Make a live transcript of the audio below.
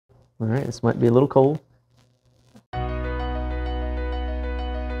All right, this might be a little cold.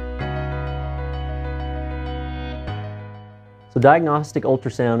 So diagnostic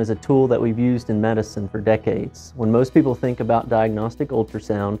ultrasound is a tool that we've used in medicine for decades. When most people think about diagnostic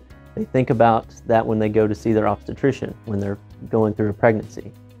ultrasound, they think about that when they go to see their obstetrician, when they're going through a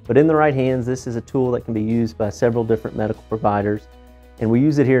pregnancy. But in the right hands, this is a tool that can be used by several different medical providers, and we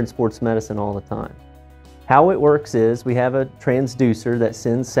use it here in sports medicine all the time. How it works is we have a transducer that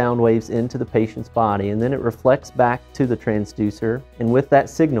sends sound waves into the patient's body, and then it reflects back to the transducer, and with that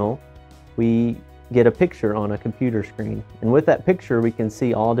signal, we get a picture on a computer screen. And with that picture, we can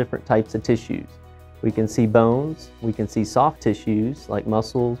see all different types of tissues. We can see bones, we can see soft tissues like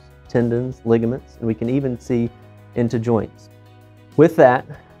muscles, tendons, ligaments, and we can even see into joints. With that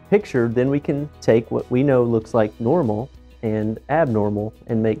picture, then we can take what we know looks like normal and abnormal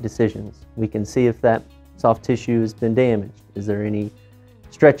and make decisions. We can see if that soft tissue has been damaged. Is there any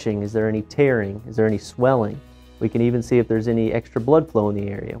stretching? Is there any tearing? Is there any swelling? We can even see if there's any extra blood flow in the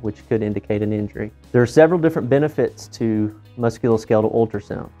area, which could indicate an injury. There are several different benefits to musculoskeletal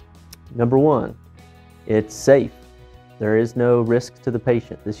ultrasound. Number one, it's safe. There is no risk to the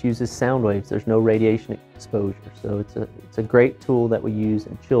patient. This uses sound waves. There's no radiation exposure. So it's a great tool that we use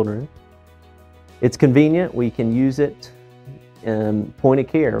in children. It's convenient. We can use it point of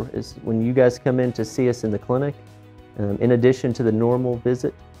care. Is when you guys come in to see us in the clinic, in addition to the normal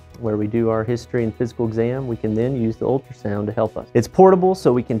visit where we do our history and physical exam, we can then use the ultrasound to help us. It's portable,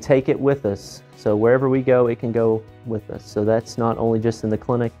 so we can take it with us. So wherever we go, it can go with us. So that's not only just in the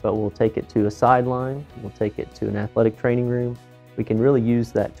clinic, but we'll take it to a sideline, we'll take it to an athletic training room. We can really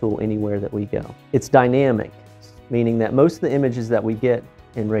use that tool anywhere that we go. It's dynamic, meaning that most of the images that we get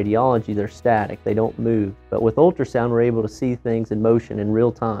in radiology, they're static, they don't move. But with ultrasound, we're able to see things in motion in real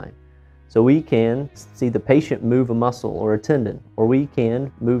time. So we can see the patient move a muscle or a tendon, or we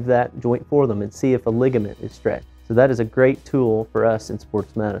can move that joint for them and see if a ligament is stretched. So that is a great tool for us in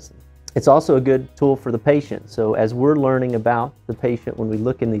sports medicine. It's also a good tool for the patient. So as we're learning about the patient when we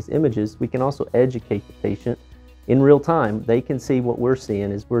look in these images, we can also educate the patient in real time. They can see what we're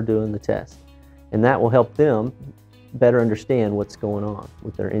seeing as we're doing the test. And that will help them better understand what's going on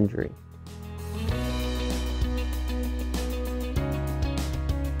with their injury.